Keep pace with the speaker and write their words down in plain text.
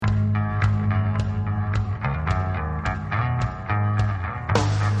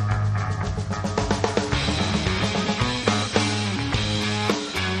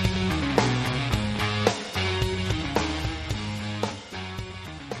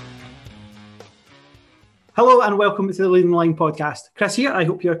Hello and welcome to the Leading Line podcast. Chris here. I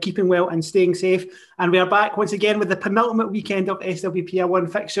hope you're keeping well and staying safe. And we are back once again with the penultimate weekend of SWPL 1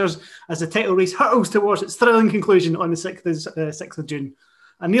 fixtures as the title race hurtles towards its thrilling conclusion on the 6th of June.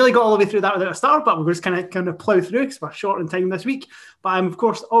 I nearly got all the way through that without a start, but we're just kind of plough through because we're short on time this week. But I'm, of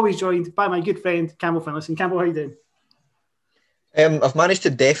course, always joined by my good friend, Campbell Finlayson. Campbell, how are you doing? I've managed to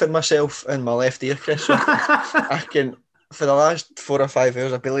deafen myself in my left ear, Chris. So I can, for the last 4 or 5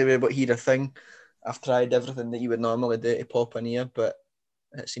 hours, I've barely been able to hear a thing. I've tried everything that you would normally do to pop an ear, but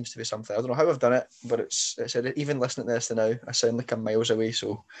it seems to be something. I don't know how I've done it, but it's even listening to this now, I sound like I'm miles away,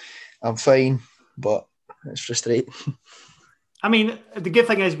 so I'm fine, but it's frustrating. I mean, the good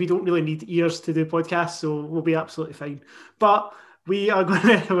thing is we don't really need ears to do podcasts, so we'll be absolutely fine. But we are going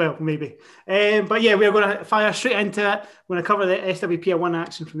to, well, maybe. But yeah, we're going to fire straight into it. We're going to cover the SWPL 1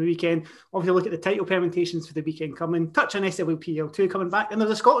 action from the weekend. Obviously, look at the title permutations for the weekend coming. Touch on SWPL 2 coming back. And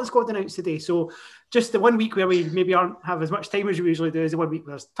there's a Scotland squad announced today. So just the 1 week where we maybe aren't have as much time as we usually do is the 1 week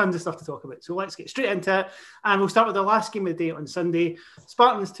where there's tons of stuff to talk about. So let's get straight into it. And we'll start with the last game of the day on Sunday.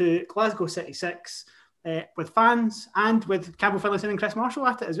 Spartans to Glasgow City 6. With fans and with Campbell Finlayson and Chris Marshall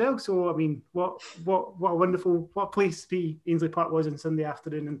at it as well. So, I mean, what a wonderful place to be Ainsley Park was on Sunday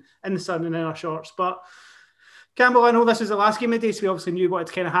afternoon and in the sun and in our shorts. But Campbell, I know this was the last game of the day, so we obviously knew what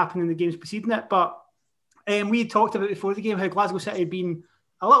had kind of happened in the games preceding it. But we talked about before the game how Glasgow City had been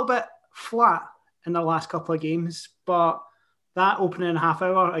a little bit flat in their last couple of games. But that opening half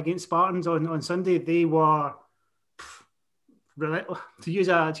hour against Spartans on Sunday, they were... to use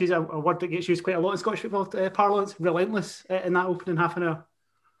a word that gets used quite a lot in Scottish football parlance, relentless in that opening half an hour.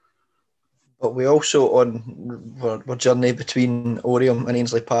 But we also, on our journey between Oriam and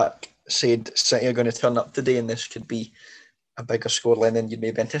Ainsley Park, said City are going to turn up today and this could be a bigger scoreline than you'd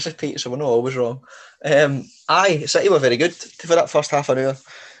maybe anticipate, so we're not always wrong. City were very good for that first half an hour.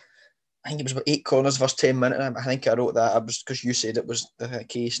 I think it was about 8 corners first 10 minutes. I think I wrote that because you said it was the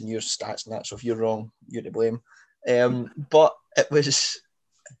case in your stats and that, so if you're wrong, you're to blame. But it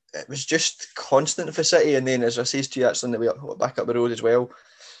was just constant for City, and then as I said to you actually, we back up the road as well,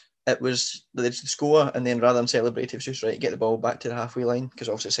 it was they'd score and then rather than celebrate it was just right, get the ball back to the halfway line because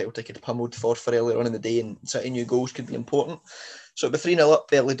obviously Celtic had pummeled for earlier on in the day and City knew goals could be important, so it'd be 3-0 up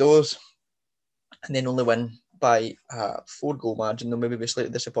early doors and then only win by a 4-goal margin. They'll maybe be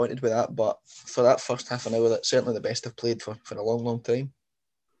slightly disappointed with that, but for that first half an hour, that's certainly the best they've played for a long time.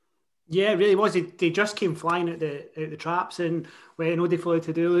 Yeah, it really was. They just came flying out the traps, and when Odefolo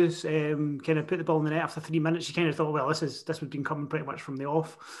Tadulus kind of put the ball in the net after 3 minutes, you kind of thought, well, this would have been coming pretty much from the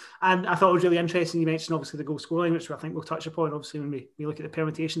off. And I thought it was really interesting. You mentioned obviously the goal scoring, which I think we'll touch upon. Obviously, when we look at the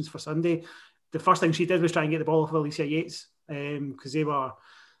permutations for Sunday, the first thing she did was try and get the ball off of Alicia Yates because they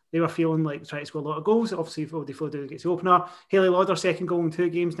were feeling like trying to score a lot of goals. Obviously, Odefolo gets the opener. Hayley Lauder, second goal in 2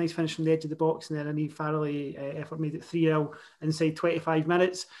 games, nice finish from the edge of the box, and then a Niamh Farrelly effort made it 3-0 inside 25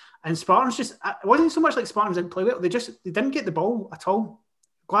 minutes. And Spartans it wasn't so much like Spartans didn't play well, they didn't get the ball at all.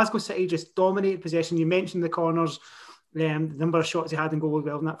 Glasgow City just dominated possession. You mentioned the corners, the number of shots they had in goal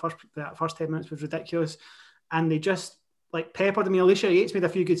well in that first 10 minutes was ridiculous. And they just like peppered. I mean, Alicia Yates made a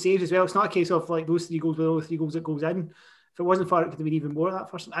few good saves as well. It's not a case of like those 3 goals were the only 3 goals that goes in. If it wasn't for it, could have been even more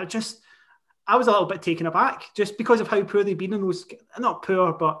that first. I was a little bit taken aback just because of how poor they've been in those, not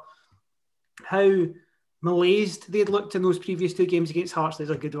poor, but how malaised they'd looked in those previous 2 games against Hearts.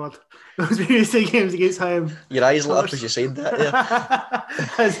 There's a good word. Those previous 2 games against him. Your eyes lit up as you said that,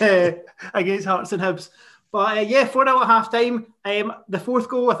 yeah. Against Hearts and Hibs. But 4-0 at half time. The 4th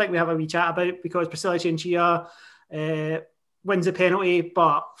goal, I think we have a wee chat about because Priscilla Chinchilla wins the penalty,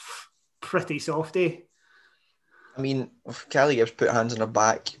 but pretty softy. I mean, Callie Gibbs put hands on her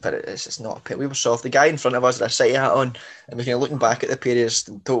back, but it's not a penalty. We were soft. The guy in front of us had a City hat on, and we're kind of looking back at the periods,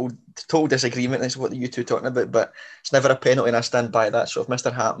 total disagreement. That's what you two talking about, but it's never a penalty, and I stand by that. So if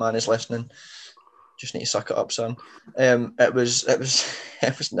Mr. Hatman is listening, just need to suck it up, son. It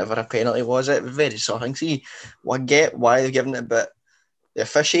was never a penalty, was it? It was very soft. I can see, I get why they're giving it, but the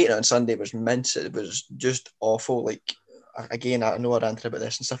officiating on Sunday was mince. It was just awful. Like again, I know I ranted about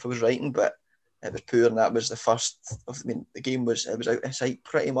this and stuff I was writing, but it was poor, and that was the first of. I mean, the game was out of sight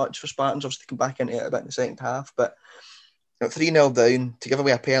pretty much for Spartans. Obviously, come back into it a bit in the second half, but 3-0 down to give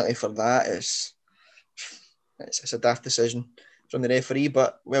away a penalty for that it's a daft decision from the referee,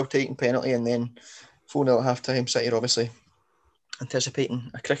 but well taken penalty, and then 4-0 at half time. City are obviously anticipating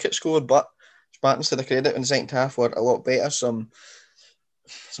a cricket score, but Spartans, to the credit, in the second half were a lot better. Some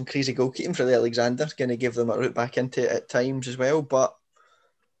crazy goalkeeping for the Alexander, going to give them a route back into it at times as well, but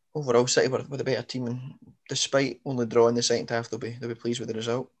overall, City were a better team, and despite only drawing the second half, they'll be pleased with the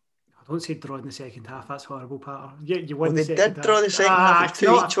result. I don't say draw in the second half. That's horrible, Patter. You won the second half. They did draw the second half. It's 2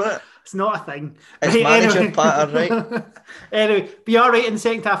 each, wasn't it? It's not a thing. It's Right, manager anyway. pattern, right? Anyway, but you are right in the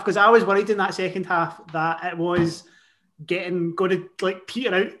second half, because I was worried in that second half that it was going to like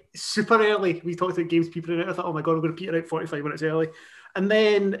peter out super early. We talked about games petering out. I thought, oh my God, we're going to peter out 45 minutes early. And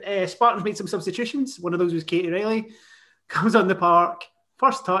then Spartans made some substitutions. One of those was Katie Riley. Comes on the park,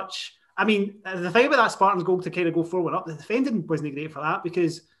 first touch. I mean, the thing about that Spartans goal to kind of go 4-1 up, the defending wasn't great for that,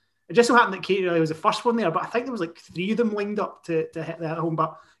 because it just so happened that Katie Riley was the first one there, but I think there was like 3 of them lined up to hit that at home.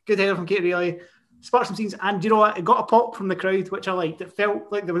 But good header from Katie Riley. Sparked some scenes, and you know what? It got a pop from the crowd, which I liked. It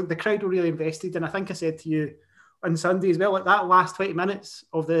felt like the crowd were really invested, and I think I said to you on Sunday as well, like that last 20 minutes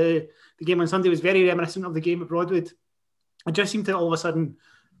of the game on Sunday was very reminiscent of the game at Broadwood. It just seemed to all of a sudden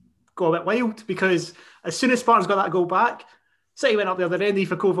go a bit wild, because as soon as Spartans got that goal back, City went up the other end.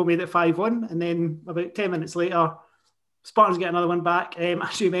 Ifakova made it 5-1, and then about 10 minutes later, Spartans get another one back.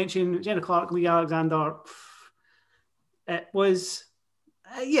 As you mentioned, Jenna Clark, Lee Alexander, it was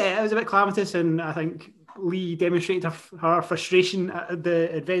it was a bit calamitous, and I think Lee demonstrated her frustration at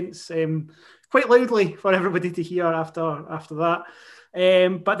the events quite loudly for everybody to hear after that.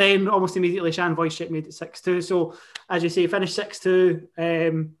 But then almost immediately, Shan Wojcik made it 6-2. So, as you say, finished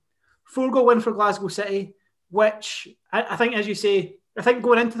 6-2. 4-goal win for Glasgow City, which I think, as you say, I think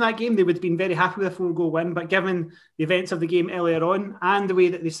going into that game, they would have been very happy with a 4-goal win. But given the events of the game earlier on and the way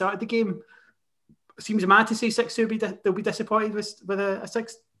that they started the game, it seems mad to say 6-2 they'll be disappointed with a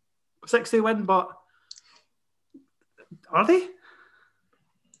 6-2 win. But are they?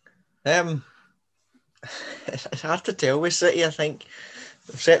 It's hard to tell with City. I think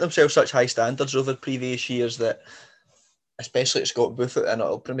they've set themselves such high standards over previous years that, especially at Scott Buffett, and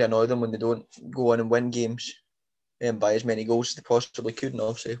it'll probably annoy them when they don't go on and win games by as many goals as they possibly could. And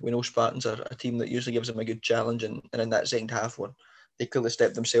obviously, we know Spartans are a team that usually gives them a good challenge, and in that second half one, they clearly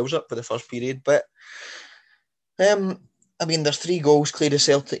stepped themselves up for the first period. But I mean, there's 3 goals cleared of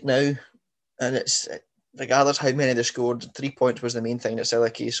Celtic now, and it's, regardless how many they scored, 3 points was the main thing. It's still a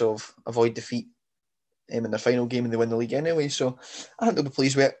case of avoid defeat in their final game, and they win the league anyway. So I think they'll be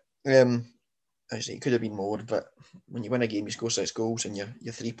pleased with it. It could have been more, but when you win a game, you score 6 goals and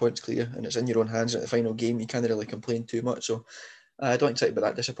you're 3 points clear, and it's in your own hands at the final game, you can't really complain too much. So I don't think they'll be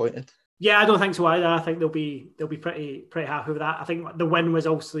that disappointed. Yeah, I don't think so either. I think they'll be pretty happy with that. I think the win was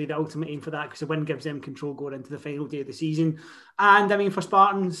obviously the ultimate aim for that, because the win gives them control going into the final day of the season. And I mean, for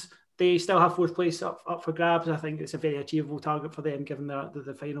Spartans, they still have 4th place up for grabs. I think it's a very achievable target for them, given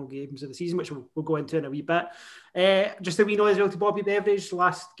the final games of the season, which we'll go into in a wee bit. Just that we know as well to Bobby Beveridge, the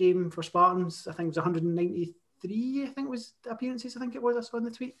last game for Spartans, I think it was 193, I think it was appearances, I saw in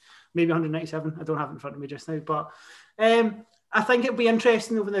the tweet. Maybe 197, I don't have it in front of me just now. But I think it'll be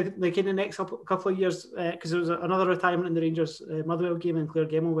interesting over the next couple of years, because there was another retirement in the Rangers Motherwell game in Clare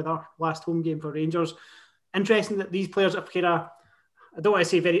Gemmell with our last home game for Rangers. Interesting that these players have kind of, I don't want to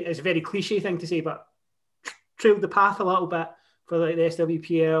say it's a very cliche thing to say, but trailed the path a little bit for like the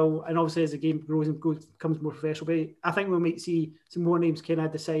SWPL, and obviously as the game grows and becomes more professional. But I think we might see some more names kind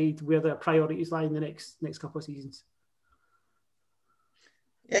of decide where their priorities lie in the next couple of seasons.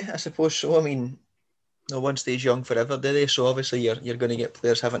 Yeah, I suppose so. I mean, no one stays young forever, do they? So obviously you're going to get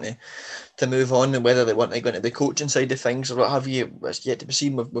players having to move on, and whether they want to go into the coaching side of things or what have you, it's yet to be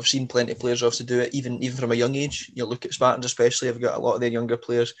seen. We've seen plenty of players obviously do it, even from a young age. You look at Spartans especially, have got a lot of their younger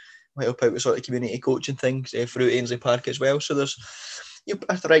players who help out with sort of community coaching things through Ainsley Park as well. So there's,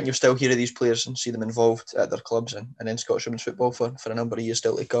 after right, you'll still hear of these players and see them involved at their clubs and in Scottish women's football for a number of years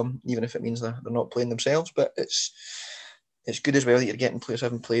still to come, even if it means they're not playing themselves. But it's good as well that you're getting players who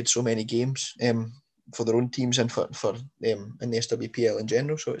haven't played so many games for their own teams and for in the SWPL in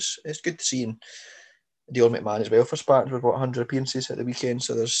general. So it's good to see. And Dion McMahon as well for Spartans with 100 appearances at the weekend.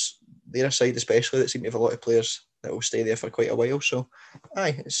 So there's their side especially that seem to have a lot of players that will stay there for quite a while. So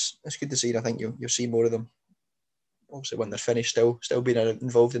it's good to see, and I think you'll see more of them obviously when they're finished still being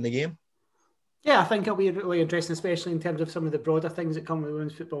involved in the game. Yeah, I think it'll be really interesting, especially in terms of some of the broader things that come with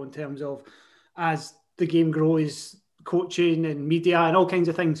women's football, in terms of as the game grows, coaching and media and all kinds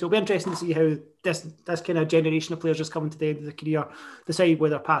of things. So it'll be interesting to see how this kind of generation of players just coming to the end of the career decide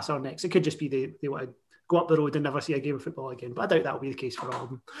whether pass or next. It could just be they want to go up the road and never see a game of football again, but I doubt that will be the case for all of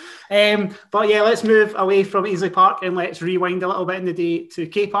them. But yeah, let's move away from Ainsley Park and let's rewind a little bit in the day to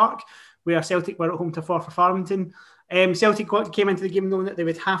K Park, where Celtic were at home to Forfar Farmington. Celtic came into the game knowing that they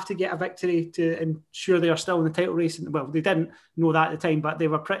would have to get a victory to ensure they are still in the title race. And, well, they didn't know that at the time, but they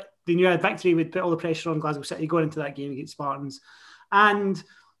knew a victory would put all the pressure on Glasgow City going into that game against Spartans. And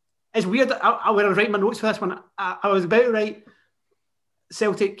it's weird. When I was writing my notes for this one, I was about to write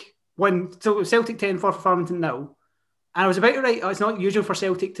Celtic win. So it was Celtic 10, Forfar Farmington 0. And I was about to write, it's not usual for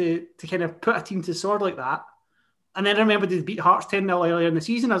Celtic to kind of put a team to the sword like that. And then I remember they beat Hearts 10-0 earlier in the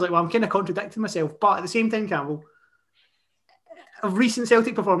season. I was like, well, I'm kind of contradicting myself. But at the same time, Campbell, of recent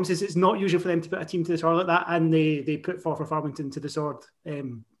Celtic performances, it's not usual for them to put a team to the sword like that, and they put Forfar Farmington to the sword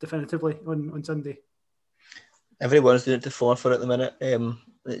definitively on Sunday. Everyone's doing it to Forfar at the minute.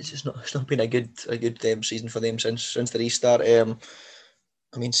 It's not been a good season for them since the restart.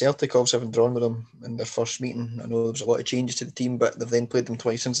 I mean, Celtic obviously haven't drawn with them in their first meeting. I know there was a lot of changes to the team, but they've then played them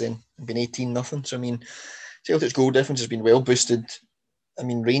twice since then and been 18-0. So I mean, Celtic's goal difference has been well boosted. I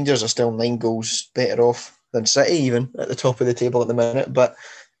mean, Rangers are still 9 goals better off than City, even at the top of the table at the minute. But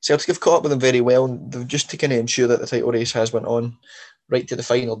Celtic have caught up with them very well, and they've just to kind of ensure that the title race has went on right to the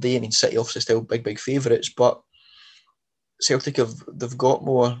final day. I mean, City obviously still big favourites, but Celtic they've got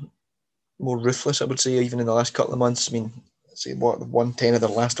more ruthless, I would say, even in the last couple of months. I mean, they've won 10 of their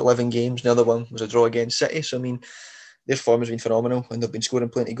last 11 games. The other one was a draw against City. So I mean, their form has been phenomenal, and they've been scoring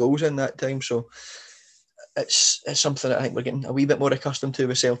plenty of goals in that time. So it's something that I think we're getting a wee bit more accustomed to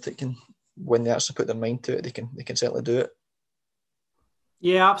with Celtic, and when they actually put their mind to it, they can certainly do it.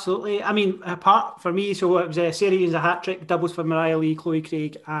 Yeah, absolutely. I mean, apart for me, so it was Sarah a hat-trick, doubles for Mariah Lee, Chloe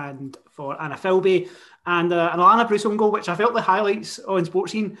Craig, and for Anna Philby, and an Alana Bruce own goal, which I felt the highlights on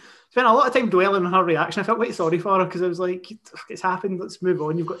Sportscene. Spent a lot of time dwelling on her reaction. I felt quite sorry for her because I was like, it's happened, let's move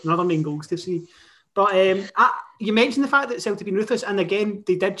on. You've got another 9 goals to see. But you mentioned the fact that Celtic have been ruthless, and again,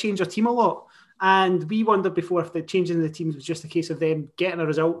 they did change their team a lot. And we wondered before if the changing of the teams was just a case of them getting a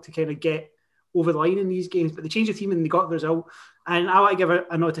result to kind of get over the line in these games. But they changed the team and they got the result. And I want to give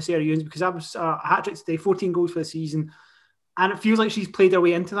a nod to Sarah Ewens because that was a hat-trick today, 14 goals for the season. And it feels like she's played her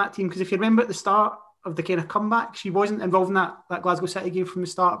way into that team. Because if you remember at the start of the kind of comeback, she wasn't involved in that Glasgow City game from the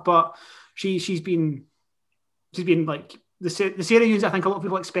start. But she's been like the Sarah Ewens I think a lot of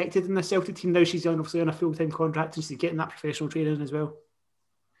people expected in the Celtic team. Now she's obviously on a full-time contract and she's getting that professional training as well.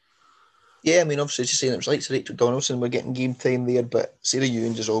 Yeah, I mean, obviously, as you're saying, it was like Rachel Donaldson, we're getting game time there, but Sarah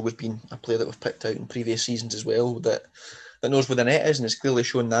Ewens has always been a player that we've picked out in previous seasons as well, that knows where the net is, and it's clearly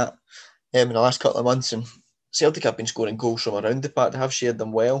shown that in the last couple of months. And Celtic have been scoring goals from around the park. They have shared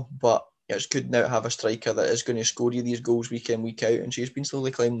them well, but it's good now to have a striker that is going to score you these goals week in, week out, and she's been slowly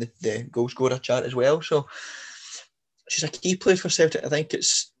climbing the goal scorer chart as well. So she's a key player for Celtic. I think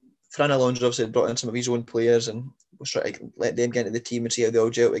it's Fran Alonso obviously brought in some of his own players and was trying to let them get into the team and see how they all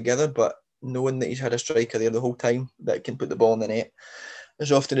gel together, but knowing that he's had a striker there the whole time that can put the ball in the net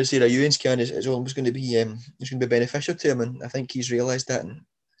as often as Sarah Ewens can is always going to be beneficial to him, and I think he's realised that, and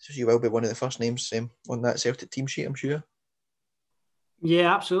she will be one of the first names on that Celtic team sheet, I'm sure.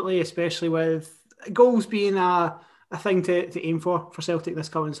 Yeah, absolutely, especially with goals being a thing to aim for Celtic this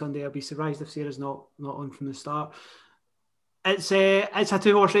coming Sunday. I'd be surprised if Sarah's not on from the start. It's a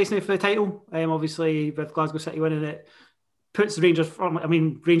 2-horse race now for the title. Obviously, with Glasgow City winning it, puts the Rangers.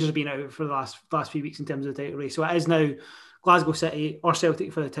 Rangers have been out for the last few weeks in terms of the title race, so it is now Glasgow City or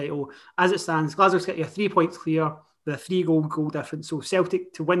Celtic for the title. As it stands, Glasgow City are 3 points clear with a 3-goal difference. So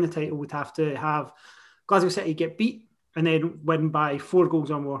Celtic to win the title would have to have Glasgow City get beat and then win by 4 goals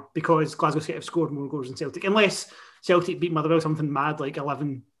or more, because Glasgow City have scored more goals than Celtic, unless Celtic beat Motherwell something mad like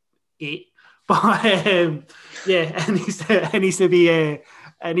 11-8. But yeah, it needs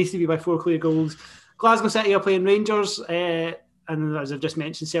to be by 4 clear goals. Glasgow City are playing Rangers, and as I've just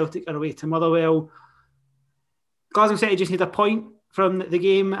mentioned, Celtic are away to Motherwell. Glasgow City just need a point from the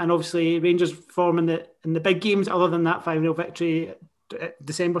game, and obviously Rangers' form in the big games, other than that 5-0 victory at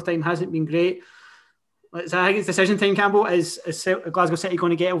December time, hasn't been great. So I think it's decision time, Campbell. Is Glasgow City going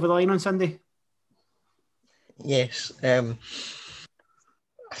to get over the line on Sunday? Yes. I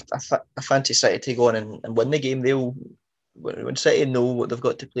fancy City to go on and win the game. When City know what they've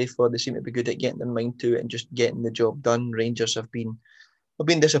got to play for, they seem to be good at getting their mind to it and just getting the job done. Rangers have been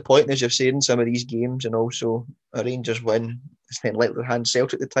disappointing, as you've said, in some of these games, and also a Rangers win is then likely to hand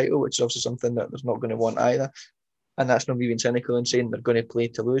Celtic the title, which is also something that there's not going to want either. And that's not even cynical in saying they're going to play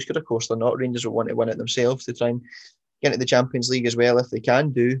to lose, because of course they're not. Rangers will want to win it themselves to try and get into the Champions League as well if they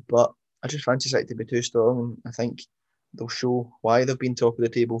can do. But I just fancy City to be too strong, and I think they'll show why they've been top of the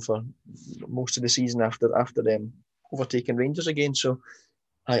table for most of the season after them overtaking Rangers again. So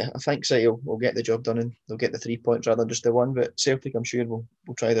I think City will get the job done, and they'll get the 3 points rather than just the one. But Celtic, I'm sure, will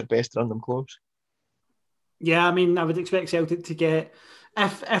try their best to run them close. Yeah, I mean, I would expect Celtic to get,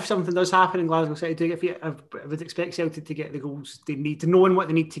 if something does happen in Glasgow City, I would expect Celtic to get the goals they need, to knowing what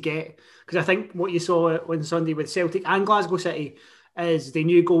they need to get. Because I think what you saw on Sunday with Celtic and Glasgow City is they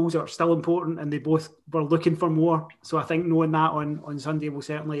knew goals are still important and they both were looking for more. So I think knowing that on Sunday will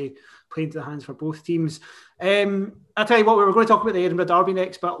certainly play into the hands for both teams. I'll tell you what, we were going to talk about the Edinburgh Derby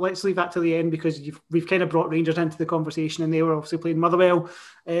next, but let's leave that to the end, because we've kind of brought Rangers into the conversation, and they were obviously playing Motherwell.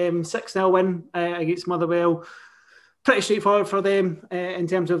 6-0 win against Motherwell. pretty straightforward for them in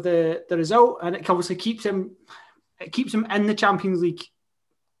terms of the result, and it obviously keeps them in the Champions League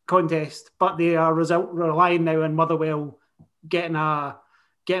contest, but they are relying now on Motherwell getting a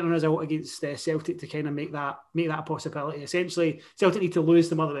result against Celtic to kind of make that a possibility. Essentially, Celtic need to lose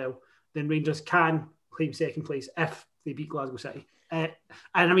to Motherwell, then Rangers can claim second place if they beat Glasgow City. And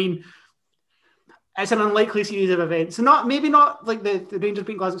I mean, it's an unlikely series of events. So maybe not like the Rangers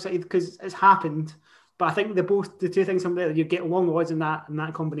beating Glasgow City because it's happened, but I think the two things from there, you get along the odds in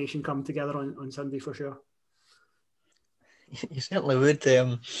that combination come together on Sunday for sure. You certainly would. I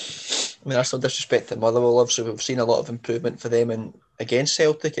mean, that's no disrespect to Motherwell. Obviously, we've seen a lot of improvement for them and against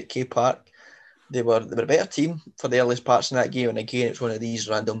Celtic at K Park. They were a better team for the earliest parts in that game, and again, it's one of these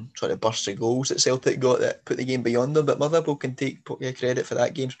random sort of bursts of goals that Celtic got that put the game beyond them. But Motherwell can take credit for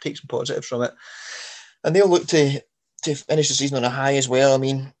that game, so take some positives from it, and they'll look to finish the season on a high as well. I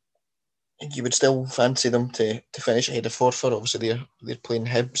mean, you would still fancy them to finish ahead of Forfar. Obviously, they're playing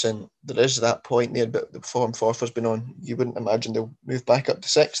Hibs, and there is that point there. But the form Forfar's been on, you wouldn't imagine they'll move back up to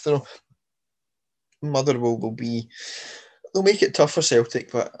sixth. Though Motherwell they'll make it tough for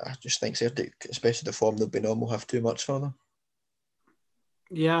Celtic, but I just think Celtic, especially the form they've been on, will have too much for them.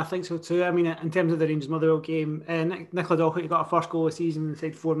 Yeah, I think so too. I mean, in terms of the Rangers Motherwell game, Nicola Docherty got a first goal of the season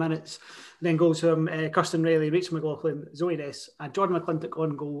inside 4 minutes. Then goals from Kirsten Riley, Rachel McLaughlin, Zoe Ness, and Jordan McClintock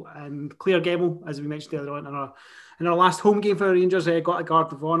on goal, and Claire Gemmell, as we mentioned earlier on, in our last home game for Rangers, got a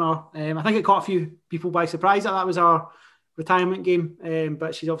guard of honour. I think it caught a few people by surprise that was our retirement game,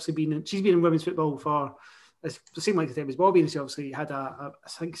 but she's been in women's football for it seemed like the same as Bobby, and she obviously had I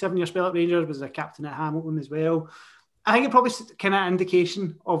think 7-year spell at Rangers, was a captain at Hamilton as well. I think it probably kind of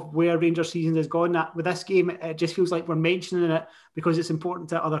indication of where Rangers season has gone. That with this game, it just feels like we're mentioning it because it's important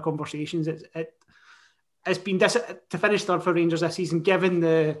to other conversations. It's been to finish third for Rangers this season, given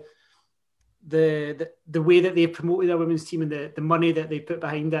the way that they promoted their women's team and the money that they put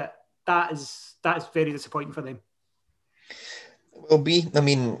behind it. That is very disappointing for them. I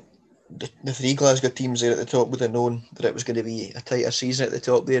mean, the three Glasgow teams there at the top would have known that it was going to be a tighter season at the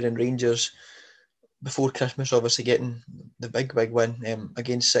top there, and Rangers before Christmas obviously getting the big win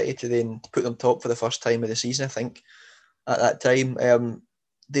against City to then put them top for the first time of the season. I think at that time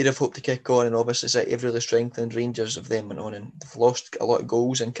they'd have hoped to kick on, and obviously City have really strengthened. Rangers of them went on and they've lost a lot of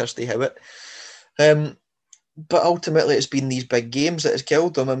goals in Kirsty Howitt. But ultimately it's been these big games that has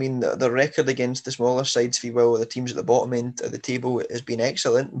killed them. I mean, the record against the smaller sides, if you will, the teams at the bottom end of the table has been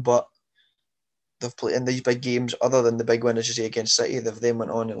excellent, but they've played in these big games, other than the big win, as you say, against City, they've then went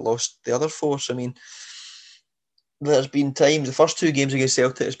on and lost the other four. So, I mean, there's been times, the first 2 games against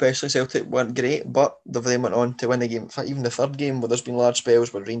Celtic, especially, Celtic weren't great, but they've then went on to win the game. In fact, even the third game, where there's been large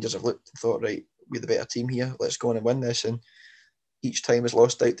spells where Rangers have looked and thought, right, we're the better team here, let's go on and win this. And each time has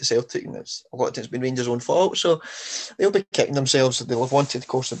lost out to Celtic, and it's a lot of times been Rangers' own fault. So they'll be kicking themselves. They'll have wanted, of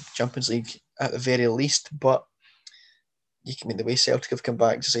course, the Champions League at the very least, but the way Celtic have come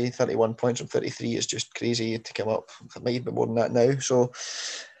back to say 31 points from 33 is just crazy to come up. It might even be more than that now. So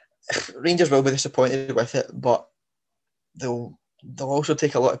Rangers will be disappointed with it, but they'll also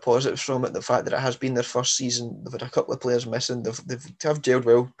take a lot of positives from it. The fact that it has been their first season, they've had a couple of players missing. They've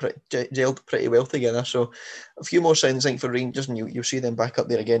gelled pretty well together. So a few more signs, I think, for Rangers, and you'll see them back up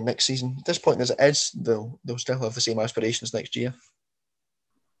there again next season. At this point, as it is, they'll still have the same aspirations next year.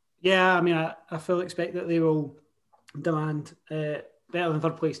 Yeah, I mean, I fully expect that they will demand better than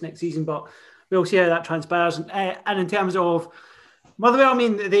third place next season, but we'll see how that transpires. And in terms of Motherwell, I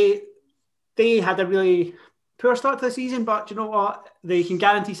mean, they had a really poor start to the season, but you know what? They can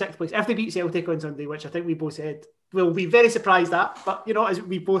guarantee 6th place if they beat Celtic on Sunday, which I think we both said we'll be very surprised at. But you know, as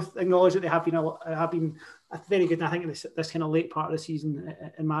we both acknowledge that they have been very good, and I think in this kind of late part of the season,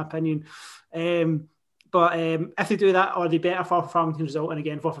 in my opinion. But if they do that, or they better Forfar Farmington result, and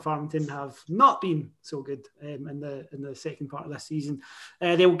again, Forfar Farmington have not been so good in the second part of this season,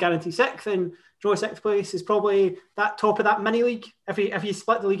 they will guarantee 6th, and draw 6th place is probably that top of that mini league. If you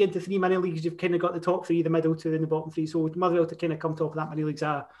split the league into 3 mini leagues, you've kind of got the top 3, the middle 2, and the bottom 3. So Motherwell to kind of come top of that mini leagues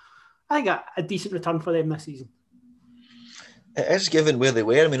I think a decent return for them this season. It is, given where they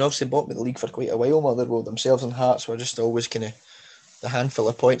were. I mean, obviously bottom of the league for quite a while. Motherwell themselves and Hearts were just always kind of the handful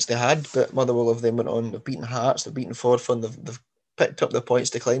of points they had, but Motherwell of them went on. They've beaten Hearts, they've beaten Forfar, and they've picked up the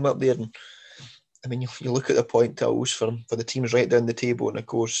points to climb up there. And I mean, you look at the point totals for the teams right down the table, and of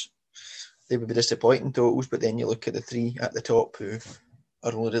course they would be disappointing totals. But then you look at the 3 at the top who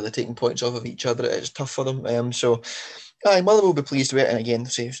are only really taking points off of each other. It's tough for them. So Motherwell will be pleased with it, and again,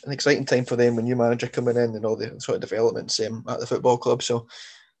 it's an exciting time for them with new manager coming in and all the sort of developments at the football club. So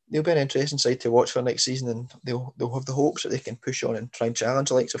they'll be an interesting side to watch for next season, and they'll have the hopes that they can push on and try and challenge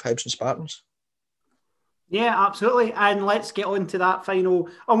the likes of Hibs and Spartans. Yeah, absolutely. And let's get on to that final,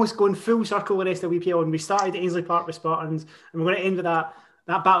 almost going full circle the rest of WPL. And we started at Ainsley Park with Spartans, and we're going to end with that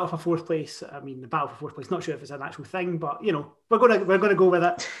battle for fourth place. I mean, the battle for fourth place. Not sure if it's an actual thing, but we're gonna go with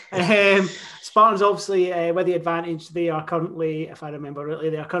it. Spartans obviously with the advantage. They are currently, if I remember rightly,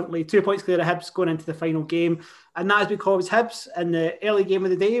 they are currently 2 points clear of Hibs going into the final game, and that is because Hibs in the early game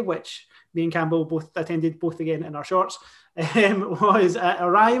of the day, which me and Campbell both attended, both again in our shorts, was at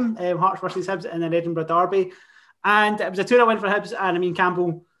Orion, Hearts versus Hibs in an Edinburgh derby, and it was a 2-0 win for Hibs. And I mean,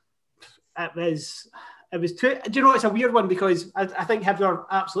 Campbell, it was two. Do you know, it's a weird one because I think Hibs are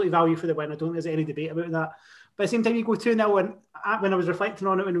absolutely value for the win. I don't think there's any debate about that. But at the same time, you go 2-0, and when I was reflecting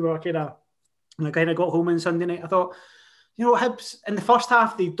on it when we were kind of got home on Sunday night, I thought, Hibs in the first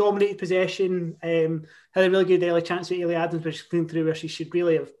half they dominated possession, had a really good early chance with Ellie Adams, which came through where she should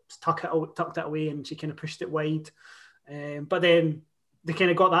really have tucked it away, and she kind of pushed it wide. But then they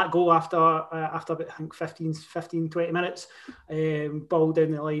kind of got that goal after about, I think 15-20 minutes, ball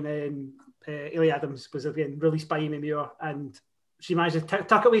down the line, and Ellie Adams was again released by Amy Muir, and she managed to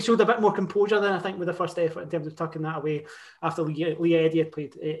tuck it away. Showed a bit more composure than I think with the first effort in terms of tucking that away after Lee Eddy had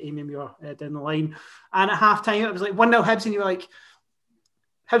played Amy Muir down the line. And at half time it was like 1-0 Hibs, and you were like,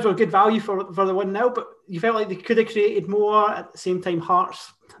 Hibs were good value for the 1-0, but you felt like they could have created more. At the same time,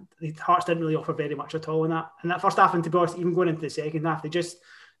 Hearts didn't really offer very much at all in that first half, and to be honest, even going into the second half,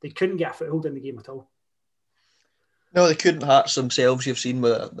 they couldn't get a foothold in the game at all. No, they couldn't. Hearts themselves, you've seen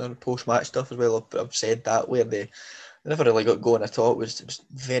with their post-match stuff as well, I've said that, where they never really got going at all. It was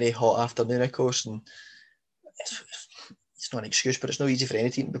very hot afternoon, of course, and it's not an excuse, but it's not easy for any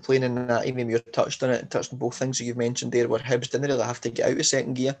team to be playing in that. Even Muir touched on both things that you've mentioned there, where Hibs didn't really have to get out of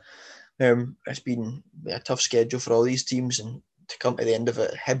second gear. It's been a tough schedule for all these teams, and to come to the end of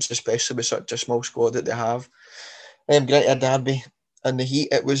it, Hibs especially with such a small squad that they have. Granted, Derby and the heat,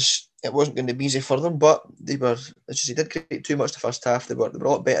 it wasn't going to be easy for them, but they were, as you say, did create too much the first half. They were a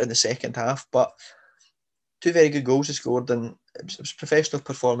lot better in the second half, but two very good goals they scored, and it was professional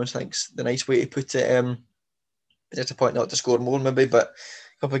performance. I think it's the nice way to put it. Disappointing not to score more maybe, but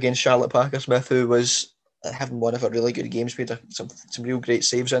up against Charlotte Parker-Smith, who was having one of her really good games, made some real great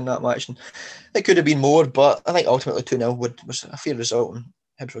saves in that match, and it could have been more, but I think ultimately 2-0 was a fair result, and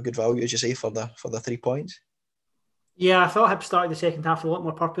Hibs were good value, as you say, for the 3 points. Yeah, I thought Hibs started the second half with a lot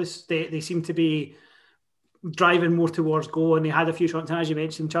more purpose. They seemed to be driving more towards goal, and they had a few shots. And as you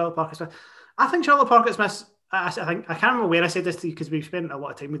mentioned, Charlotte Parker-Smith. I think Charlotte Parker-Smith, I can't remember where I said this to you because we've spent a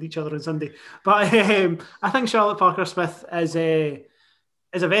lot of time with each other on Sunday, but I think Charlotte Parker-Smith is a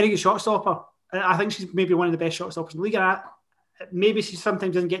very good shot stopper. I think she's maybe one of the best shot stoppers in the league. Maybe she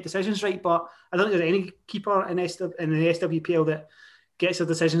sometimes doesn't get decisions right, but I don't think there's any keeper in the SWPL that gets her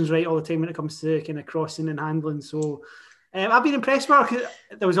decisions right all the time when it comes to kind of crossing and handling. So I've been impressed with her.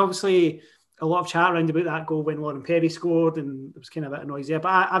 There was obviously a lot of chat around about that goal when Lauren Perry scored, and there was kind of a bit of noise there.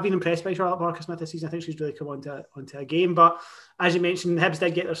 But I've been impressed by Charlotte Parker-Smith this season. I think she's really come onto a game. But as you mentioned, Hibs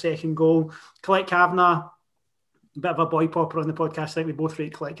did get their second goal. Colette Kavanagh, a bit of a boy popper on the podcast. I think we both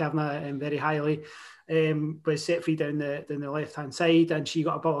rate Colette Kavanagh very highly. Was set free down the left-hand side, and she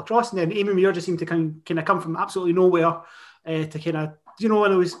got a ball across. And then Amy Muir just seemed to kind of come from absolutely nowhere to kind of,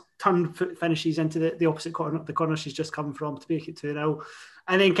 one of those turn foot finishes into the opposite corner, the corner she's just come from, to make it 2-0.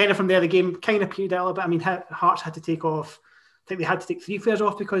 And then kind of from there, the game kind of peeled out a little bit. I mean, Hearts had to take off. I think they had to take 3 players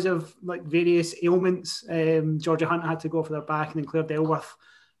off because of like various ailments. Georgia Hunt had to go for their back, and then Claire Delworth.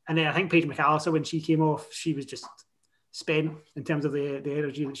 And then I think Paige McAllister, when she came off, she was just spent in terms of the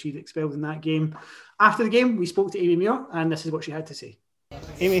energy that she'd expelled in that game. After the game, we spoke to Amy Muir, and this is what she had to say.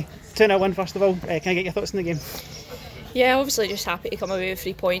 Amy, 2-0 win first of all. Can I get your thoughts on the game? Yeah, obviously just happy to come away with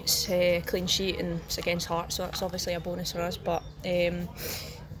 3 points, clean sheet, and it's against Hearts, so that's obviously a bonus for us. But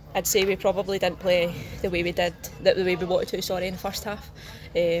I'd say we probably didn't play the way we wanted to. In the first half.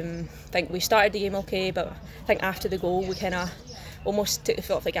 I think we started the game okay, but I think after the goal we kind of almost took the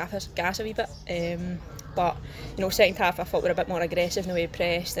foot off the gas a wee bit. But second half I thought we were a bit more aggressive in the way we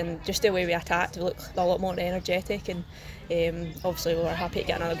pressed, and just the way we attacked, we looked a lot more energetic. And obviously we were happy to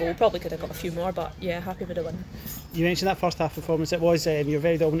get another goal. Probably could have got a few more, but yeah, happy with the win. You mentioned that first half performance. It was you were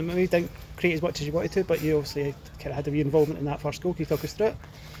very dominant. Maybe didn't create as much as you wanted to, but you obviously kind of had a wee involvement in that first goal. Can you talk us through it?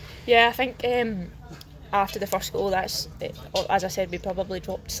 Yeah, I think after the first goal, that's as I said, we probably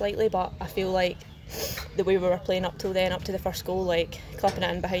dropped slightly, but I feel like the way we were playing up till then, up to the first goal, like clipping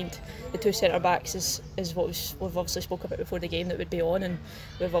it in behind the two centre backs is what we've obviously spoke about before the game that would be on, and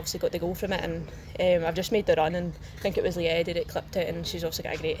we've obviously got the goal from it. And I've just made the run, and I think it was Leah that clipped it, and she's obviously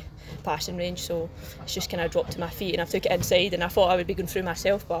got a great passing range, so it's just kind of dropped to my feet, and I took it inside, and I thought I would be going through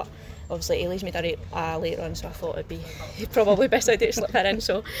myself, but obviously Ailey's made a late run, so I thought it'd be probably best idea to slip her in.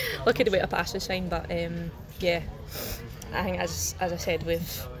 So lucky the way to pass was fine, but yeah, I think as I said,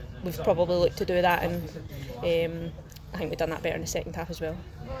 we've probably looked to do that, and I think we've done that better in the second half as well.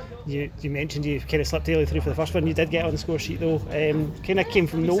 You mentioned you kind of slipped Ailey through for the first one. You did get on the score sheet though. Kind of came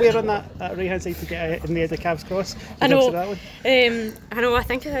from nowhere on that right hand side to get in the head of Cavs cross. I know. I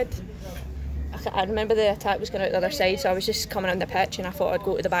think I remember the attack was going out the other side, so I was just coming on the pitch and I thought I'd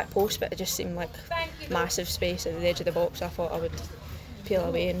go to the back post, but it just seemed like massive space at the edge of the box. I thought I would peel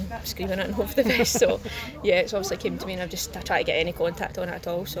away and screaming it and hope for the best. So yeah, it's obviously came to me, and I tried to get any contact on it at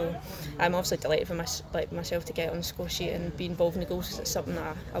all. So I'm obviously delighted for myself to get on the score sheet and be involved in the goals, because it's something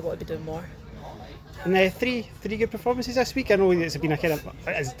that I want to be doing more. And three good performances this week. I know it's been a kind of,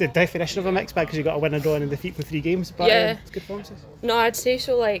 it's the definition of a mixed bag because you got a win, a draw and a defeat from 3 games, but yeah, it's good performances. No, I'd say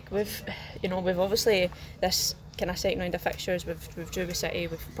so. Like we've obviously this kind of second round of fixtures. We've drew with City.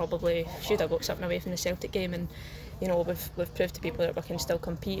 We've probably should have got something away from the Celtic game, and we've proved to people that we can still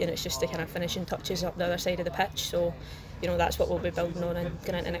compete, and it's just the kind of finishing touches up the other side of the pitch. So that's what we'll be building on and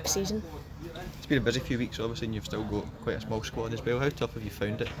going into next season. It's been a busy few weeks obviously, and you've still got quite a small squad as well. How tough have you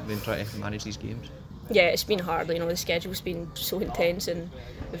found it when trying to manage these games? Yeah, it's been hard. The schedule's been so intense, and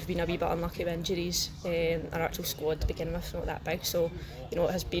we've been a wee bit unlucky with injuries. Our actual squad to begin with is not that big, so it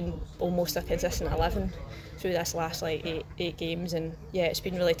has been almost a consistent 11 through this last eight games, and yeah, it's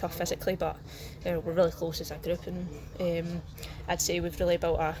been really tough physically, but we're really close as a group, and I'd say we've really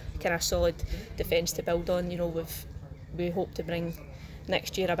built a kind of solid defence to build on. We hope to bring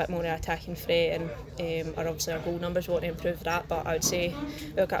next year a bit more attacking threat, and obviously our goal numbers want to improve that, but I would say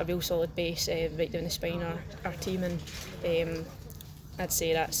we've got a real solid base right down the spine our team, and I'd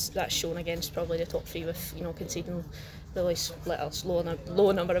say that's shown against probably the top 3 with conceding really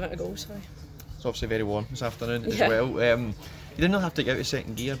low number of goals. Sorry. It's obviously very warm this afternoon as well. You didn't have to get out of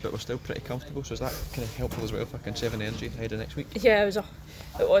second gear, but we're still pretty comfortable, so is that kind of helpful as well for conserving energy ahead of next week? Yeah, it was a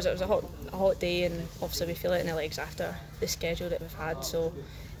hot day, and obviously we feel it in the legs after the schedule that we've had, so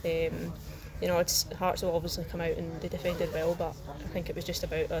Hearts will obviously come out and they defended well, but I think it was just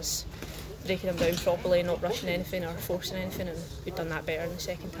about us breaking them down properly, not rushing anything or forcing anything, and we've done that better in the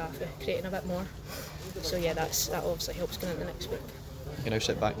second half, creating a bit more. So yeah, that obviously helps going into next week. You can now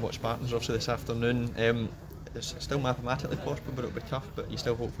sit back and watch Spartans obviously this afternoon. It's still mathematically possible, but it'll be tough, but you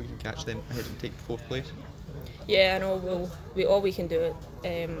still hope we can catch them ahead and take 4th place? Yeah, I know. All we can do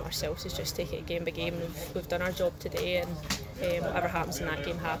ourselves is just take it game by game. We've done our job today, and whatever happens in that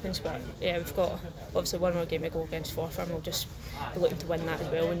game happens. But yeah, we've got obviously one more game to go against Forfar, and we'll just be looking to win that as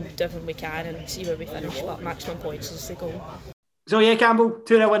well and do everything we can and see where we finish. But maximum points is the goal. So yeah, Campbell,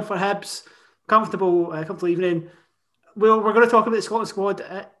 2-0 win for Hibs. Comfortable evening. Well, we're going to talk about the Scotland squad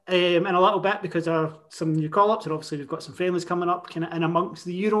in a little bit because there are some new call-ups, and obviously we've got some friendlies coming up kind of in amongst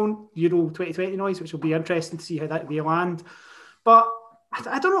the Euro 2020 noise, which will be interesting to see how that will land. But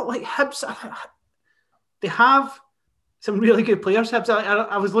I don't know, like Hibs, they have some really good players. Hibs,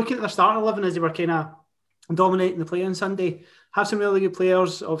 I was looking at their starting 11 as they were kind of dominating the play on Sunday. Have some really good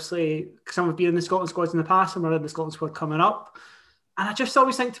players. Obviously, some have been in the Scotland squads in the past, some are in the Scotland squad coming up. And I just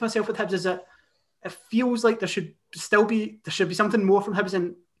always think to myself with Hibs is that it feels like there should be something more from Hibs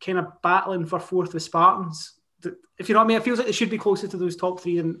than kind of battling for 4th with Spartans. If you know what I mean, it feels like they should be closer to those top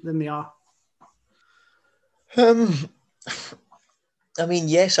 3 than they are. I mean,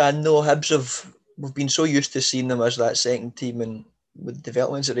 yes, I know we've been so used to seeing them as that second team, and with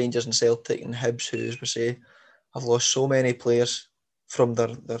developments at Rangers and Celtic and Hibs, who, as we say, have lost so many players from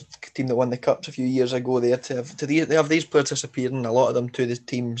their team that won the Cups a few years ago. They have these players disappearing, a lot of them to the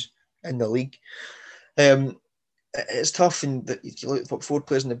teams in the league. It's tough, and you look at 4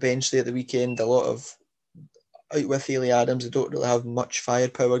 players on the bench there at the weekend, a lot of out with Ailey Adams. They don't really have much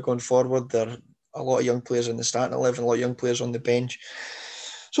firepower going forward. There are a lot of young players in the starting 11, a lot of young players on the bench.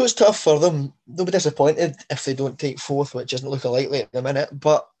 So it's tough for them. They'll be disappointed if they don't take 4th, which isn't looking likely at the minute,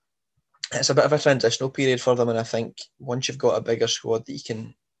 but it's a bit of a transitional period for them, and I think once you've got a bigger squad that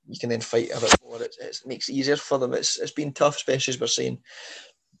you can then fight a bit more, it makes it easier for them. It's been tough, especially as we're saying,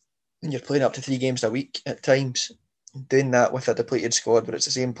 when you're playing up to 3 games a week at times, doing that with a depleted squad where it's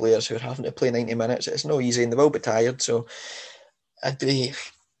the same players who are having to play 90 minutes, it's no easy, and they will be tired. So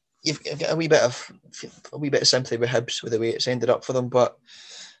you've got a wee bit of sympathy with Hibs with the way it's ended up for them, but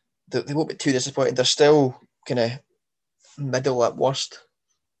they won't be too disappointed. They're still kind of middle at worst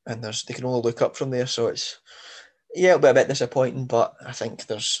and they can only look up from there. So it'll be a bit disappointing, but I think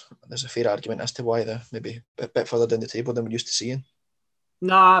there's a fair argument as to why they're maybe a bit further down the table than we're used to seeing.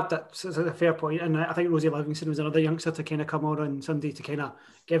 Nah, that's a fair point, and I think Rosie Livingston was another youngster to kind of come on Sunday to kind of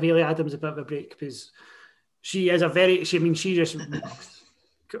give Hayley Adams a bit of a break, because she is she just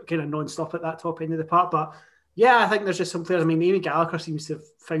kind of non-stop at that top end of the park. But yeah, I think there's just some players. I mean, Amy Gallagher seems to have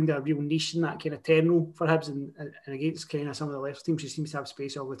found a real niche in that kind of 10 role for Hibs, and against kind of some of the left teams, she seems to have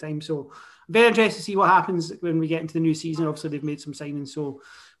space all the time. So very interested to see what happens when we get into the new season. Obviously, they've made some signings, so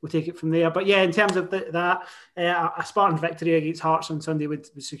we'll take it from there. But yeah, in terms of that, a Spartan victory against Hearts on Sunday would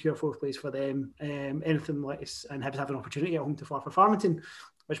secure fourth place for them. Anything less, and Hibs have an opportunity at home to Forfar Farmington,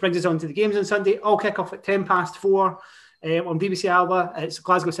 which brings us on to the games on Sunday. All kick off at 4:10 on BBC Alba. It's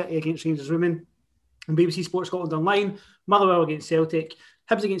Glasgow City against Rangers Roman. On BBC Sports Scotland Online, Motherwell against Celtic.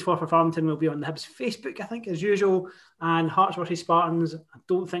 Hibs against Forfar Farmington will be on the Hibs Facebook, I think, as usual. And Hearts versus Spartans, I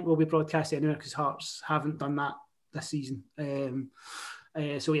don't think will be broadcast anywhere because Hearts haven't done that this season.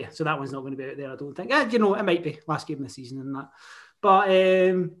 So that one's not going to be out there, I don't think. It might be last game of the season and that. But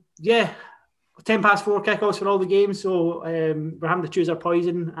 4:10 kickoffs for all the games. So we're having to choose our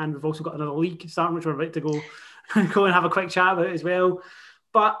poison, and we've also got another league starting, which we're about to go and have a quick chat about as well.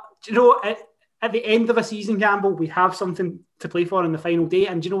 But at the end of a season, Gamble, we have something to play for on the final day.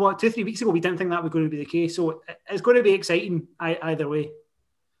 And do you know what? 2-3 weeks ago, we didn't think that was going to be the case. So it's going to be exciting either way.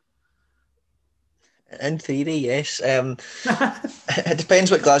 In theory, yes. It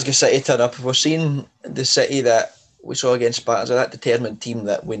depends what Glasgow City turn up. If we're seeing the City that we saw against Spartans, or that determined team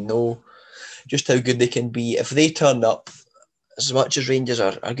that we know just how good they can be, if they turn up, as much as Rangers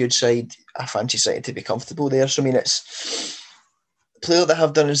are a good side, I fancy City to be comfortable there. So, I mean, it's player that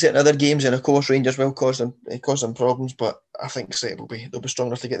have done in certain other games, and of course Rangers will cause them problems, but I think City they'll be strong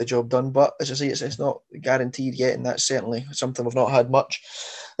enough to get the job done. But as I say, it's not guaranteed yet, and that's certainly something we've not had much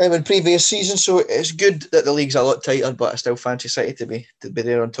in previous seasons. So it's good that the league's a lot tighter, but I still fancy City to be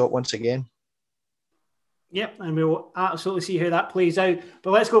there on top once again. Yep, and we'll absolutely see how that plays out.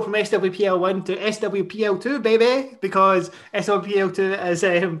 But let's go from SWPL 1 to SWPL 2, baby, because SWPL 2 is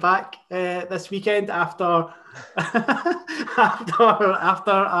back this weekend after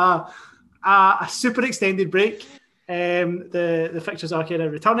a super extended break. The fixtures are kind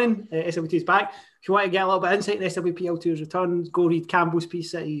of returning. SWP is back. If you want to get a little bit of insight in SWPL 2's returns, go read Campbell's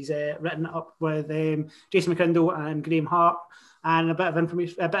piece that he's written up with Jason McCrindle and Graham Hart, and a bit of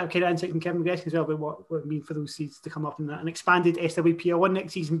information, a bit of kind of insight from Kevin Greskin as well about what it means for those seeds to come up in an expanded SWPL 1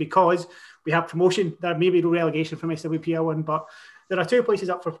 next season, because we have promotion. There may be no relegation from SWPL 1, but there are 2 places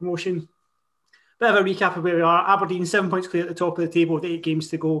up for promotion. Bit of a recap of where we are. Aberdeen, 7 points clear at the top of the table with 8 games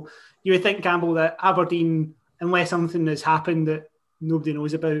to go. You would think, Gamble, that Aberdeen, unless something has happened that nobody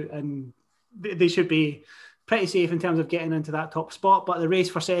knows about, and they should be pretty safe in terms of getting into that top spot. But the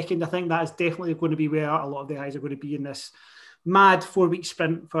race for second, I think that is definitely going to be where a lot of the guys are going to be in this mad 4-week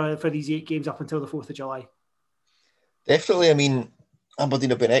sprint for these 8 games up until the 4th of July. Definitely. I mean, Aberdeen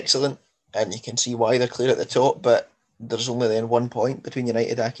have been excellent, and you can see why they're clear at the top, but there's only then 1 point between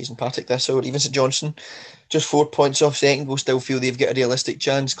United, Accies and Partick Thistle, or even St Johnstone. Just 4 points off second. We'll still feel they've got a realistic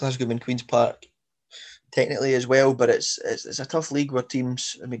chance. Glasgow and Queen's Park technically as well, but it's a tough league where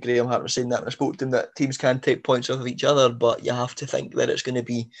teams, I mean, Graham Hart was saying that when I spoke to him, that teams can take points off of each other, but you have to think that it's going to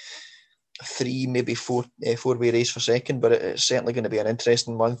be 3, maybe 4-way race for second. But it's certainly going to be an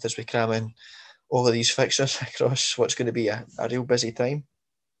interesting month as we cram in all of these fixtures across what's going to be a real busy time.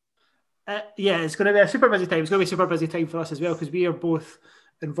 It's going to be a super busy time. It's going to be a super busy time for us as well, because we are both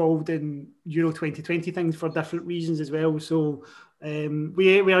involved in Euro 2020 things for different reasons as well. So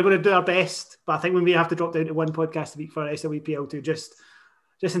we are going to do our best, but I think we may have to drop down to 1 podcast a week for SWPL 2, just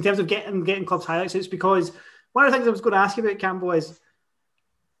in terms of getting clubs highlights. It's because one of the things I was going to ask you about, Campbell, is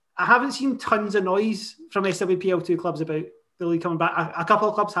I haven't seen tons of noise from SWPL 2 clubs about the league coming back. A couple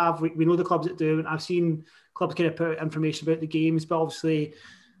of clubs have. We know the clubs that do, and I've seen clubs kind of put out information about the games, but obviously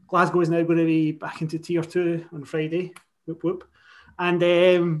Glasgow is now going to be back into Tier 2 on Friday. Whoop, whoop.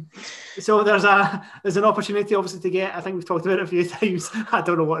 And so there's an opportunity, obviously, to get, I think we've talked about it a few times. I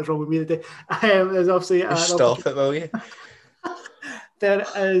don't know what is wrong with me today. There's obviously... Stop it, will you? There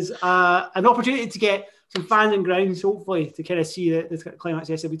is an opportunity to get some fans and grounds, hopefully, to kind of see the climax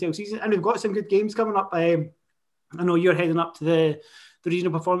of the SWPL season. And we've got some good games coming up. I know you're heading up to the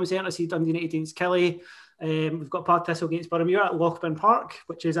Regional Performance Centre to see Dundee United against Killie. We've got Partick Thistle against Boroughmuir at Lochburn Park,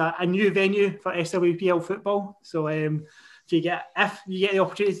 which is a new venue for SWPL football. So if you get the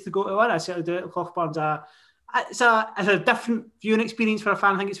opportunity to go to one, I certainly do it. Lochburn's it's a different viewing experience for a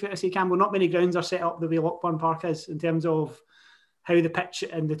fan. I think it's fair to say, Campbell, not many grounds are set up the way Lochburn Park is in terms of how the pitch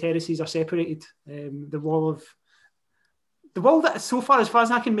and the terraces are separated. The wall of the World that so far as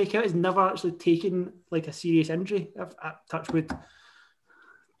I can make out, has never actually taken like a serious injury. Touch wood.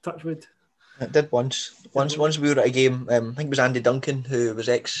 It did once we were at a game. I think it was Andy Duncan, who was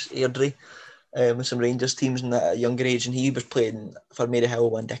ex-Airdrie, with some Rangers teams in at a younger age, and he was playing for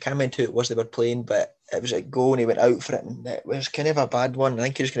Maryhill one day. I can't remember who it was they were playing, but it was at goal and he went out for it, and it was kind of a bad one. I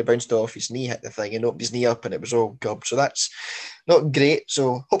think he just kind of bounced off his knee, hit the thing, and opened his knee up, and it was all gob. So that's not great.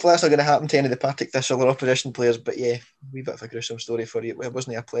 So hopefully that's not going to happen to any of the Partick Thistle or opposition players. But yeah, wee bit of a gruesome story for you. It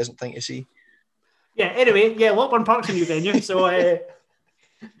wasn't a pleasant thing to see. Yeah. Anyway, yeah, Lockburn Park's a new venue, so.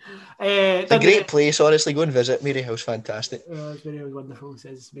 It's a great place, honestly. Go and visit. Maryhill's fantastic. It's very wonderful,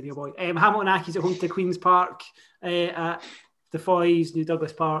 says Maryhill boy. Hamilton Accies at home to Queen's Park at the Foys, New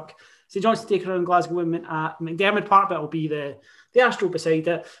Douglas Park. St Johnstone taking on Glasgow Women at McDermott Park, but it'll be the Astro beside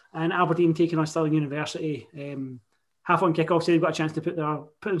it. And Aberdeen taking on Stirling University. Half on kick-off, so they've got a chance to put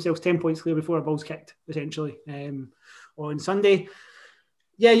themselves 10 points clear before a ball's kicked, essentially, on Sunday.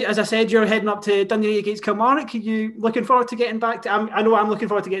 Yeah, as I said, you're heading up to Dundee against Kilmarnock. Are you looking forward to getting back to? I know I'm looking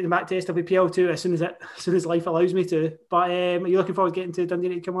forward to getting back to SWPL too, as soon as life allows me to. But are you looking forward to getting to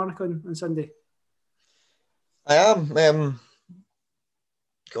Dundee Kilmarnock on Sunday? I am.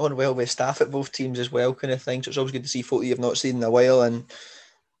 Going well with staff at both teams as well, kind of thing. So it's always good to see folk that you've not seen in a while, and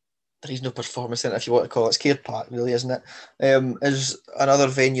there is no performance centre, if you want to call it. It's Caird Park, really, isn't it? Is another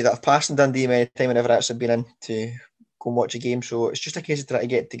venue that I've passed in Dundee many times and never actually been in to go and watch a game. So it's just a case of trying to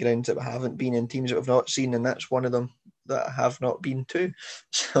get to grounds that we haven't been in, teams that we've not seen, and that's one of them that I have not been to.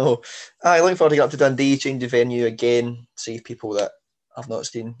 So I look forward to get up to Dundee, change the venue again, see people that I've not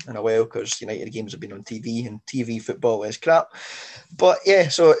seen in a while, because United games have been on TV and TV football is crap. But yeah,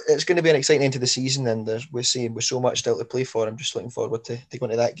 so it's going to be an exciting end to the season, and we're seeing with so much still to play for. I'm just looking forward to going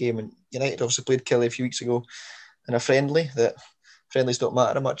to that game. And United obviously played Kelly a few weeks ago in a friendly. That friendlies don't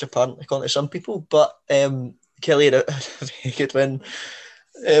matter much apparently, according to some people, but Kelly had a very good win.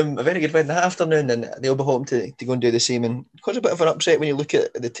 A very good win in the afternoon, and they'll be hoping to go and do the same. And cause a bit of an upset when you look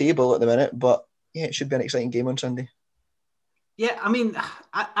at the table at the minute, but yeah, it should be an exciting game on Sunday. Yeah, I mean,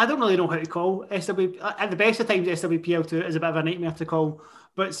 I don't really know how to call SW. At the best of times, SWPL2 is a bit of a nightmare to call.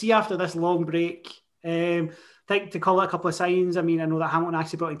 But see, after this long break, think to call it a couple of signs. I mean, I know that Hamilton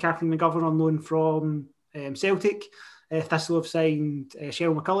actually brought in Kathleen McGovern on loan from Celtic. Thistle have signed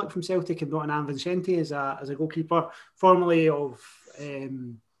Cheryl McCulloch from Celtic and brought in Anne Vincenti as a goalkeeper, formerly of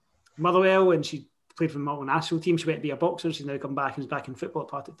Motherwell, and she played for the Malton national team. She went to be a boxer. She's now come back and is back in football at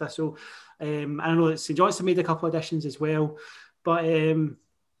Partick Thistle. And I know that St Johnstone made a couple of additions as well. But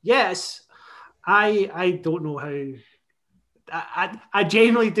yes, I don't know how. I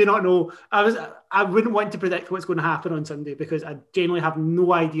genuinely do not know. I wouldn't want to predict what's going to happen on Sunday, because I genuinely have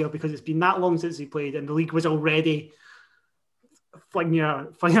no idea, because it's been that long since he played and the league was already fling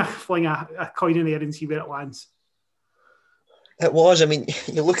a coin in the air and see where it lands. It was. I mean,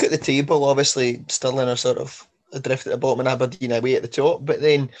 you look at the table, obviously Stirling are sort of adrift at the bottom and Aberdeen away at the top, but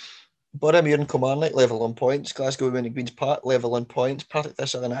then Boroughmuir and Kilmarnock level on points, Glasgow Women and Queen's Park level on points, Partick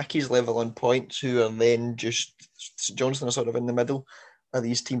Thistle and Accies level on points, who are then just St Johnstone are sort of in the middle of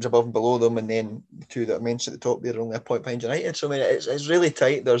these teams above and below them, and then the two that I mentioned at the top, they're only a point behind United. So I mean, it's really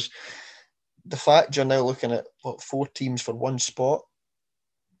tight. There's the fact you're now looking at 4 teams for one spot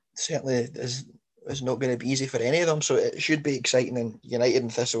certainly is not going to be easy for any of them. So it should be exciting, and United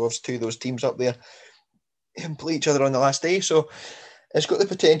and Thistle have 2 of those teams up there and play each other on the last day. So it's got the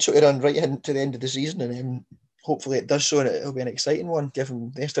potential to run right into the end of the season, and hopefully it does so, and it'll be an exciting one,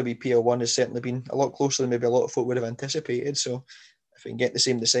 given the SWPL 1 has certainly been a lot closer than maybe a lot of folk would have anticipated. So if we can get the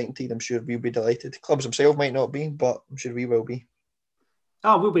same the second team, I'm sure we'll be delighted. Clubs themselves might not be, but I'm sure we will be.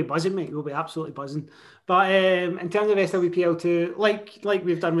 Oh, we'll be buzzing, mate. We'll be absolutely buzzing. But in terms of SWPL2, like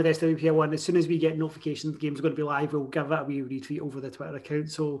we've done with SWPL1, as soon as we get notifications the game's going to be live, we'll give it a wee retweet over the Twitter account.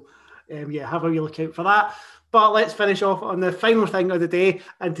 So, have a wee look out for that. But let's finish off on the final thing of the day.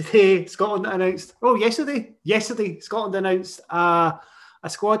 And today, Scotland announced, yesterday, Scotland announced a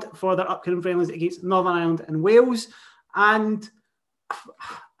squad for their upcoming friendlies against Northern Ireland and Wales. And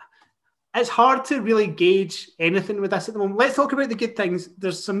it's hard to really gauge anything with this at the moment. Let's talk about the good things.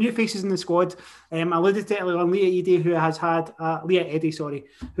 There's some new faces in the squad. I alluded to it earlier on, Leah Eddy, who has had a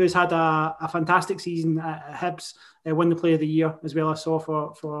fantastic season at Hibs, won the Player of the Year as well. I saw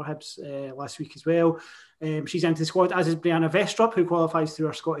for Hibs last week as well. She's into the squad, as is Brianna Vestrup, who qualifies through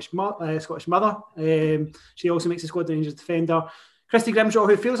her Scottish mother. She also makes the squad the Rangers defender. Christy Grimshaw,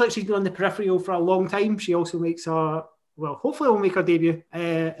 who feels like she's been on the peripheral for a long time. She also makes her, hopefully will make her debut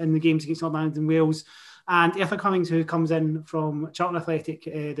in the games against Northern Ireland and Wales. And Eithne Cummings, who comes in from Charlton Athletic,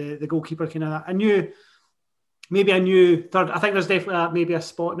 the goalkeeper, kind of a new third. I think there's definitely maybe a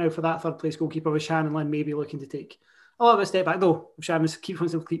spot now for that third place goalkeeper, with Shannon Lynn maybe looking to take a little bit of a step back, though. If Seamus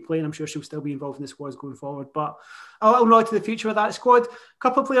wants to keep playing, I'm sure she'll still be involved in the squads going forward. But a little nod to the future of that squad. A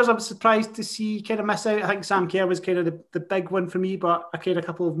couple of players I was surprised to see kind of miss out. I think Sam Kerr was kind of the big one for me, but I kind of a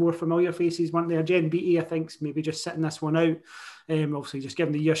couple of more familiar faces weren't there. Jen Beattie, I think, maybe just sitting this one out. Obviously, just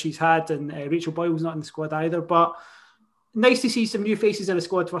given the year she's had, and Rachel Boyle's not in the squad either. But nice to see some new faces in the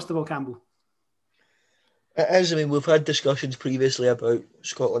squad, first of all, Campbell. It is. I mean, we've had discussions previously about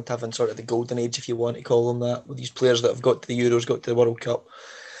Scotland having sort of the golden age, if you want to call them that, with these players that have got to the Euros, got to the World Cup.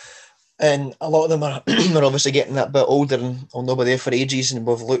 And a lot of them are, are obviously getting that bit older and will not be there for ages. And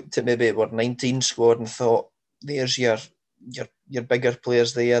we've looked at maybe our 19 squad and thought, there's your bigger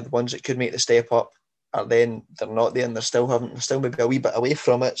players there, the ones that could make the step up. Are then they're not there and they're still maybe a wee bit away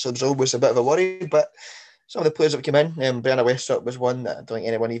from it. So there's always a bit of a worry. But some of the players that came in, Brianna Westropp was one that I don't think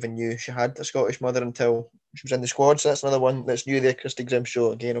anyone even knew she had a Scottish mother until she was in the squad. So that's another one that's new there. Christy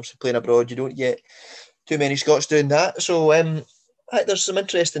Grimshaw, again, obviously playing abroad. You don't get too many Scots doing that. So there's some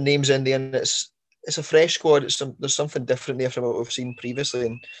interesting names in there, and it's a fresh squad. There's something different there from what we've seen previously,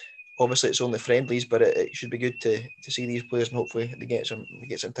 and obviously it's only friendlies, but it should be good to see these players, and hopefully they get some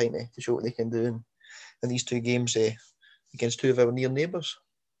time to show what they can do in these two games against two of our near neighbours.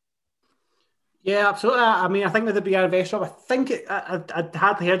 Yeah, absolutely. I mean, I think with the Brianna Westropp, I think I'd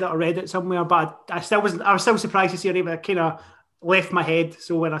hardly heard it or read it somewhere, but I was still surprised to see her name. It kind of left my head.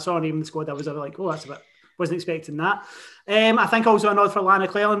 So when I saw her name in the squad, I was like, oh, that's a bit, wasn't expecting that. I think also a nod for Lana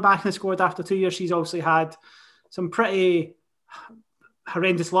Cleland back in the squad after 2 years. She's obviously had some pretty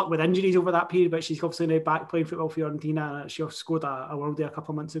horrendous luck with injuries over that period, but she's obviously now back playing football for Fiorentina. She scored a worldie a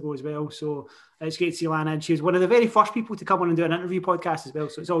couple of months ago as well. So it's great to see Lana. And she was one of the very first people to come on and do an interview podcast as well.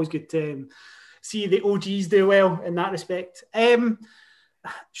 So it's always good to see the OGs do well in that respect. Stuart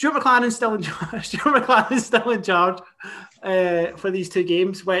McLaren's still in charge. Stuart McLaren's still in charge for these two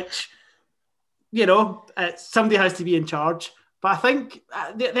games, which, somebody has to be in charge. But I think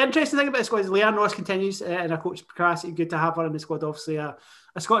the interesting thing about the squad is Leanne Ross continues in a coach capacity. Good to have her in the squad. Obviously, a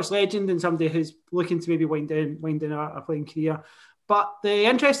Scottish legend and somebody who's looking to maybe wind down her playing career. But the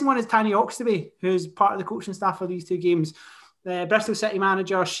interesting one is Tanya Oxtoby, who's part of the coaching staff for these two games. The Bristol City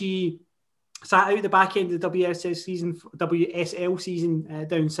manager, she sat out the back end of the WSL season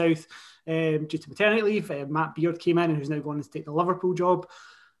down south due to maternity leave. Matt Beard came in, and who's now going to take the Liverpool job.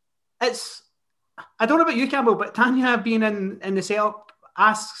 I don't know about you, Campbell, but Tanya being in the setup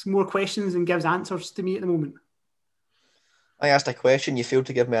asks more questions than gives answers to me at the moment. I asked a question, you failed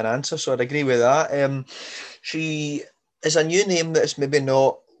to give me an answer, so I'd agree with that. She is a new name that's maybe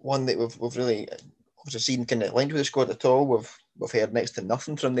not one that we've really seen kind of linked with the squad at all. We've heard next to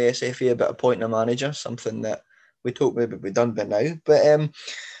nothing from the SFA about appointing a manager, something that we'd hope maybe we'd done by now. But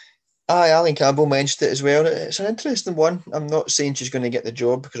Alan Campbell mentioned it as well. It's an interesting one. I'm not saying she's going to get the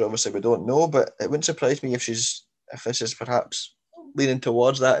job because obviously we don't know, but it wouldn't surprise me if this is perhaps leaning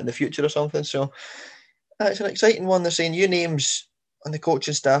towards that in the future or something. So it's an exciting one. They're saying new names on the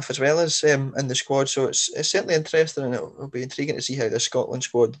coaching staff as well as in the squad. So it's certainly interesting, and it'll be intriguing to see how the Scotland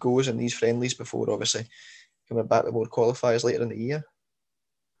squad goes in these friendlies before obviously coming back with more qualifiers later in the year.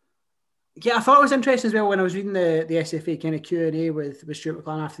 Yeah, I thought it was interesting as well when I was reading the SFA kind of Q&A with Stuart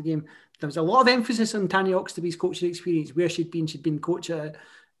McLaren after the game. There was a lot of emphasis on Tanya Oxtoby's coaching experience, where she'd been. She'd been coaching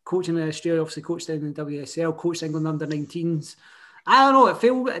in Australia, obviously coached down in the WSL, coached England under-19s. I don't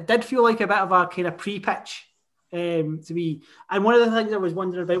know, it did feel like a bit of a kind of pre-pitch to me. And one of the things I was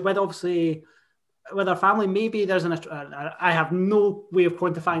wondering about, with our family, maybe there's I have no way of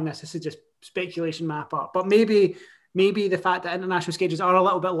quantifying this. This is just speculation map up, but maybe the fact that international schedules are a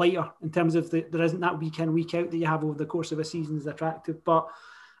little bit lighter in terms of there isn't that week in, week out that you have over the course of a season is attractive. But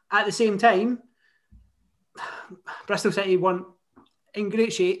at the same time, Bristol City weren't in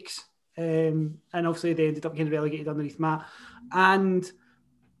great shakes, and obviously they ended up getting relegated underneath Matt. And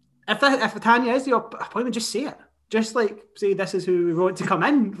if Tanya is the appointment, just say it. Just like say this is who we want to come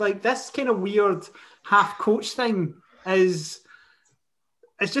in. Like this kind of weird half coach thing it's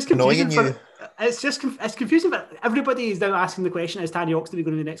just confusing. It's confusing, but everybody is now asking the question: is Tanya Oxtoby going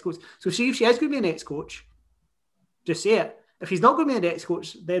to be the next coach? So see if she is going to be the next coach, just say it. If he's not going to be the next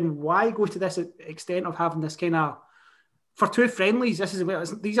coach, then why go to this extent of having this kind of for two friendlies?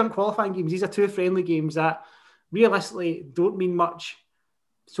 These aren't qualifying games; these are two friendly games that realistically don't mean much.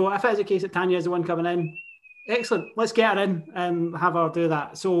 So if it is a case that Tanya is the one coming in, excellent. Let's get her in and have her do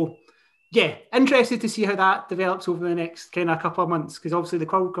that. So. Yeah, interested to see how that develops over the next kind of couple of months, because obviously the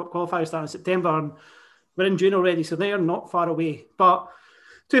qualifiers start in September and we're in June already, so they are not far away. But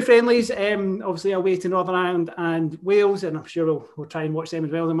two friendlies, obviously away to Northern Ireland and Wales, and I'm sure we'll try and watch them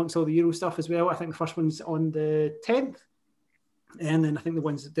as well amongst all the Euro stuff as well. I think the first one's on the 10th. And then I think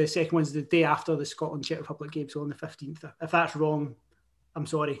the second one's the day after the Scotland Czech Republic game, so on the 15th. If that's wrong, I'm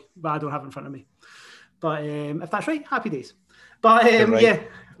sorry, but I don't have it in front of me. But if that's right, happy days. But right. yeah,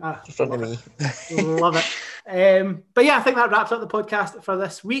 in front of me. Love it. But yeah, I think that wraps up the podcast for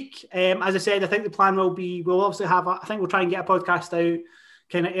this week. As I said, I think the plan will be we'll obviously have I think we'll try and get a podcast out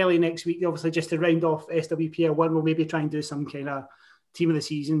kind of early next week, obviously just to round off SWPL 1. We'll maybe try and do some kind of team of the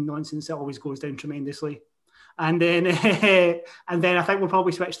season nonsense that always goes down tremendously. And then I think we'll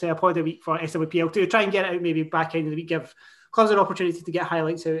probably switch to a pod a week for SWPL 2, try and get it out maybe back end of the week, give clubs an opportunity to get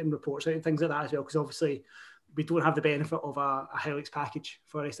highlights out and reports out and things like that as well, because obviously we don't have the benefit of a highlights package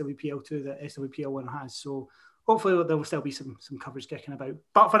for SWPL 2 that SWPL 1 has. So hopefully there will still be some coverage kicking about.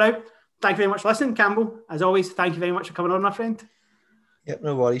 But for now, thank you very much for listening. Campbell, as always, thank you very much for coming on, my friend. Yep,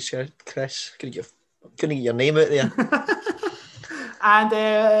 no worries, Chris. Couldn't get your name out there.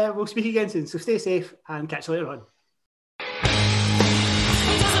 And we'll speak again soon. So stay safe and catch you later on.